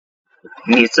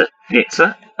Nitsa,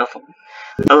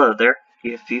 hello there,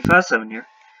 EFP57 here,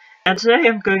 and today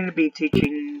I'm going to be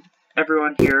teaching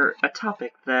everyone here a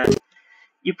topic that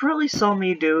you probably saw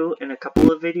me do in a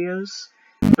couple of videos,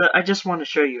 but I just want to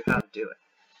show you how to do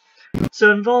it. So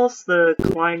it involves the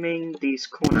climbing these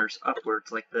corners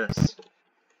upwards like this.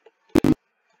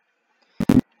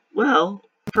 Well,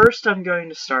 first I'm going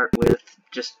to start with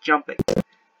just jumping.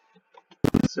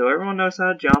 So everyone knows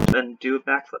how to jump and do a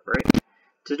backflip, right?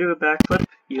 To do a backflip,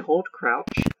 you hold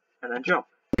crouch, and then jump.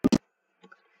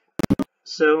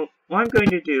 So, what I'm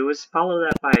going to do is follow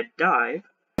that by a dive,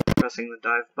 pressing the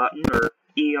dive button, or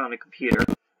E on a computer.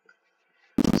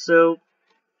 So,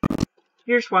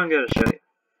 here's what I'm going to show you.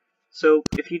 So,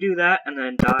 if you do that and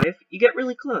then dive, you get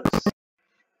really close.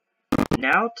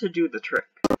 Now to do the trick.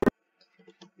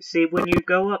 You see, when you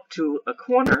go up to a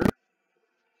corner,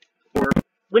 or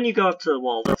when you go up to the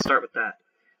wall, let's start with that.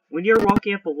 When you're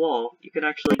walking up a wall, you can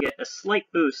actually get a slight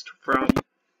boost from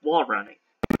wall running.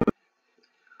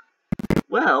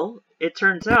 Well, it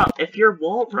turns out if you're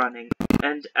wall running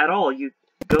and at all you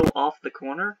go off the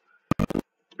corner,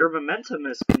 your momentum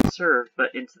is conserved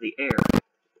but into the air.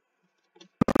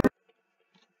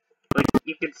 Like,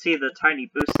 you can see the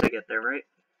tiny boost I get there, right?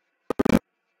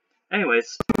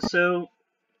 Anyways, so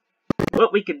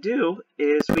what we can do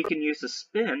is we can use a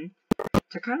spin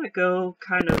to go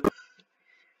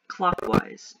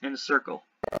clockwise in a circle,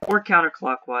 or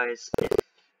counterclockwise if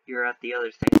you're at the other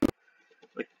thing,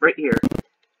 like right here.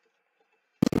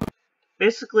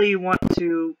 Basically, you want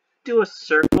to do a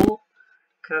circle,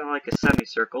 kind of like a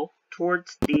semicircle,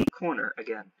 towards the corner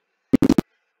again.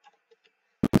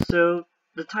 So,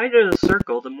 the tighter the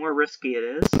circle, the more risky it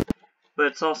is, but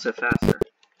it's also faster.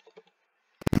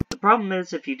 The problem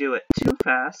is, if you do it too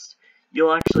fast,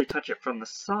 you'll actually touch it from the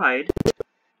side,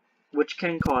 which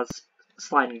can cause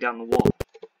sliding down the wall.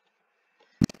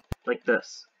 Like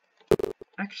this.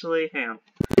 Actually, hang on.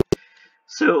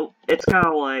 So, it's kind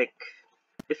of like,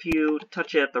 if you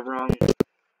touch it at the wrong,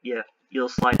 you'll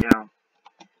slide down.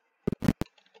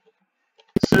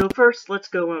 So first, let's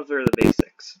go over the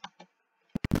basics.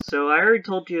 So I already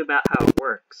told you about how it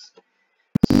works.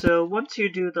 So once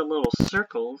you do the little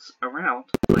circles around,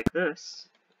 like this,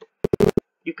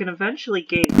 you can eventually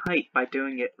gain height by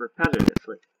doing it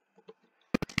repetitively.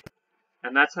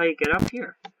 And that's how you get up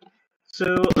here.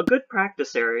 So a good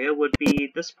practice area would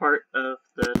be this part of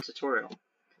the tutorial.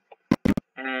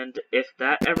 And if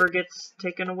that ever gets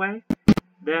taken away,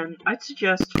 then I'd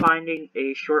suggest finding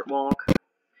a short walk.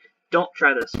 Don't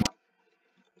try this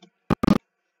one.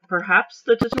 Perhaps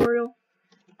the tutorial?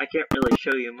 I can't really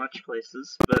show you much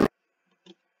places, but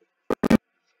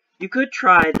you could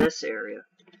try this area.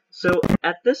 So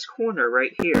at this corner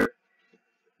right here,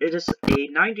 it is a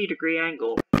 90-degree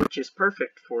angle, which is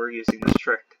perfect for using this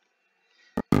trick.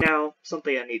 Now,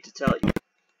 something I need to tell you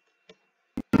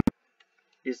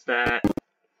is that,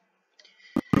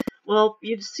 well,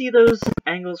 you see those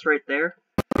angles right there?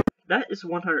 That is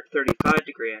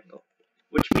 135-degree angle,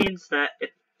 which means that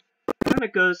it kind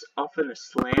of goes off in a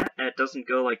slant, and it doesn't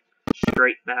go, like,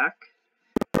 straight back,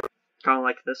 kind of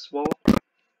like this wall.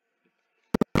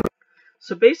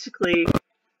 So basically,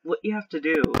 what you have to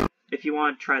do, if you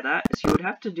want to try that, is you would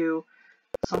have to do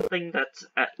something that's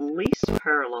at least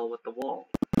parallel with the wall,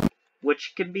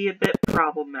 which can be a bit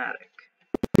problematic.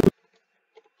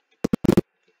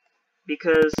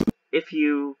 Because if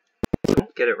you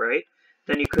don't get it right,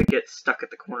 then you could get stuck at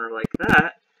the corner like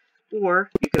that, or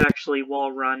you could actually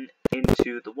wall run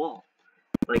into the wall,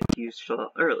 like you saw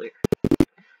earlier.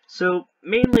 So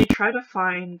mainly try to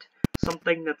find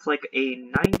something that's like a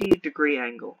 90-degree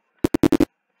angle,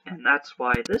 and that's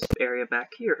why this area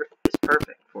back here is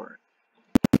perfect for it.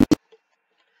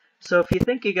 So if you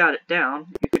think you got it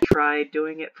down, you could try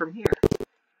doing it from here.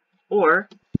 Or,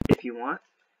 if you want,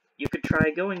 you could try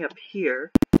going up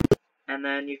here, and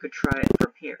then you could try it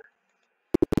from here.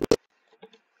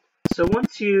 So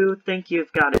once you think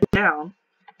you've got it down,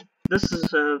 this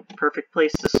is a perfect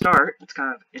place to start. It's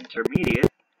kind of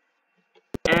intermediate.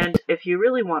 And if you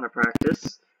really want to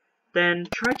practice, then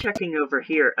try checking over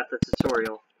here at the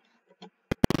tutorial.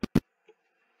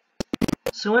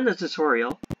 So in the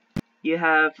tutorial, you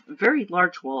have very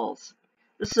large walls.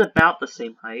 This is about the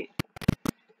same height,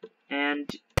 and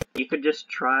you could just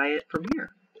try it from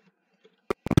here.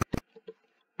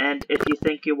 And if you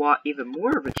think you want even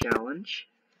more of a challenge,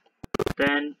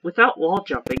 then without wall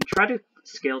jumping, try to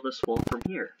scale this wall from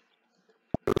here.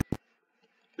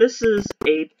 This is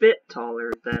a bit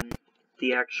taller than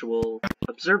the actual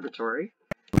observatory,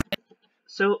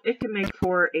 so it can make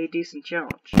for a decent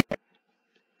challenge.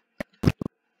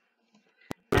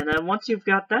 And then once you've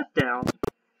got that down,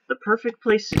 the perfect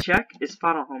place to check is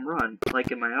Final Homerun, like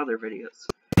in my other videos.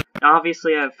 Now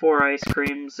obviously I have 4 ice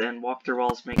creams, and walk through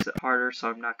walls makes it harder, so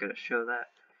I'm not going to show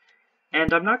that.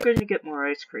 And I'm not going to get more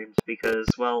ice creams because,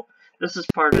 well, this is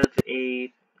part of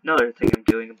another thing I'm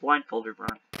doing, a blindfolded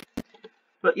run.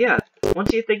 But yeah,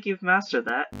 once you think you've mastered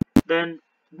that, then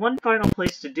one final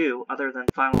place to do, other than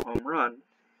Final Homerun,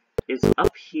 is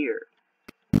up here.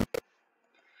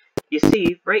 You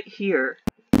see, right here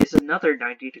is another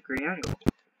 90-degree angle.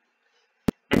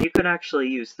 And you can actually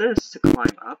use this to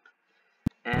climb up,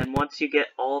 and once you get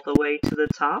all the way to the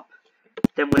top,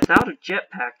 then without a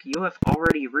jetpack, you have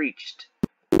already reached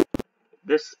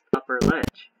this upper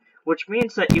ledge, which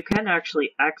means that you can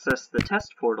actually access the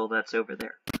test portal that's over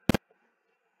there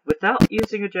without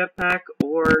using a jetpack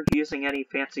or using any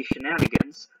fancy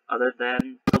shenanigans other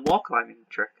than the wall climbing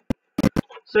trick.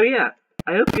 So yeah,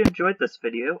 I hope you enjoyed this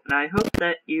video, and I hope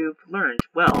that you've learned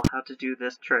well how to do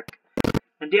this trick.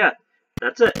 And yeah,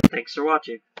 that's it. Thanks for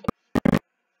watching. Bye.